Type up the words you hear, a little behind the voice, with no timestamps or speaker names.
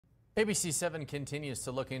ABC7 continues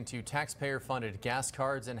to look into taxpayer-funded gas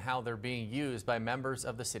cards and how they're being used by members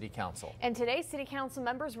of the City Council. And today, City Council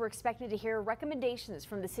members were expected to hear recommendations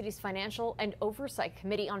from the city's Financial and Oversight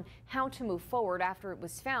Committee on how to move forward after it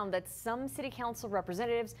was found that some City Council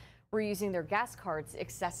representatives were using their gas cards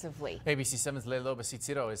excessively. ABC7's Leiloba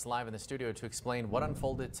Sitsiro is live in the studio to explain what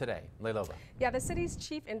unfolded today. Leiloba. Yeah, the city's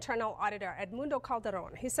Chief Internal Auditor, Edmundo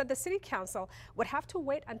Calderon, he said the City Council would have to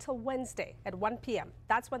wait until Wednesday at 1 p.m.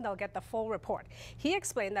 That's when they'll get the full report. He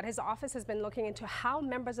explained that his office has been looking into how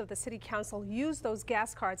members of the City Council use those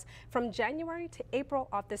gas cards from January to April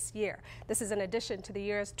of this year. This is in addition to the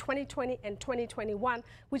years 2020 and 2021,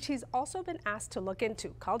 which he's also been asked to look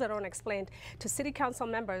into. Calderon explained to City Council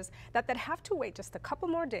members that they'd have to wait just a couple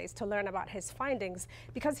more days to learn about his findings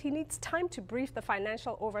because he needs time to brief the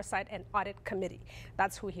Financial Oversight and Audit Committee.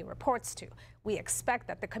 That's who he reports to. We expect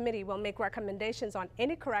that the committee will make recommendations on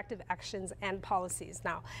any corrective actions and policies.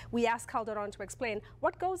 Now, we asked Calderon to explain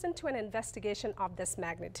what goes into an investigation of this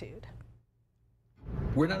magnitude.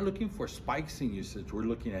 We're not looking for spikes in usage, we're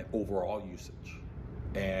looking at overall usage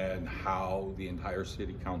and how the entire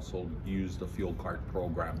City Council used the fuel card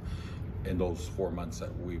program in those 4 months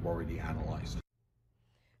that we've already analyzed.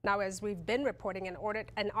 Now, as we've been reporting, an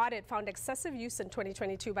audit found excessive use in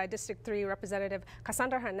 2022 by District 3 Representative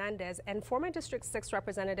Cassandra Hernandez and former District 6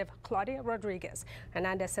 Representative Claudia Rodriguez.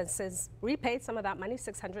 Hernandez has since repaid some of that money,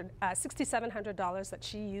 $6,700 that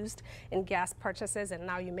she used in gas purchases. And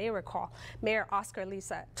now you may recall, Mayor Oscar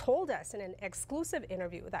Lisa told us in an exclusive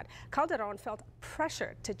interview that Calderon felt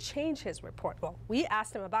pressured to change his report. Well, we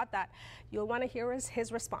asked him about that. You'll want to hear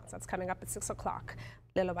his response. That's coming up at 6 o'clock.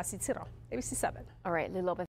 Leiloba Sitsiro, ABC7. All right, Leiloba.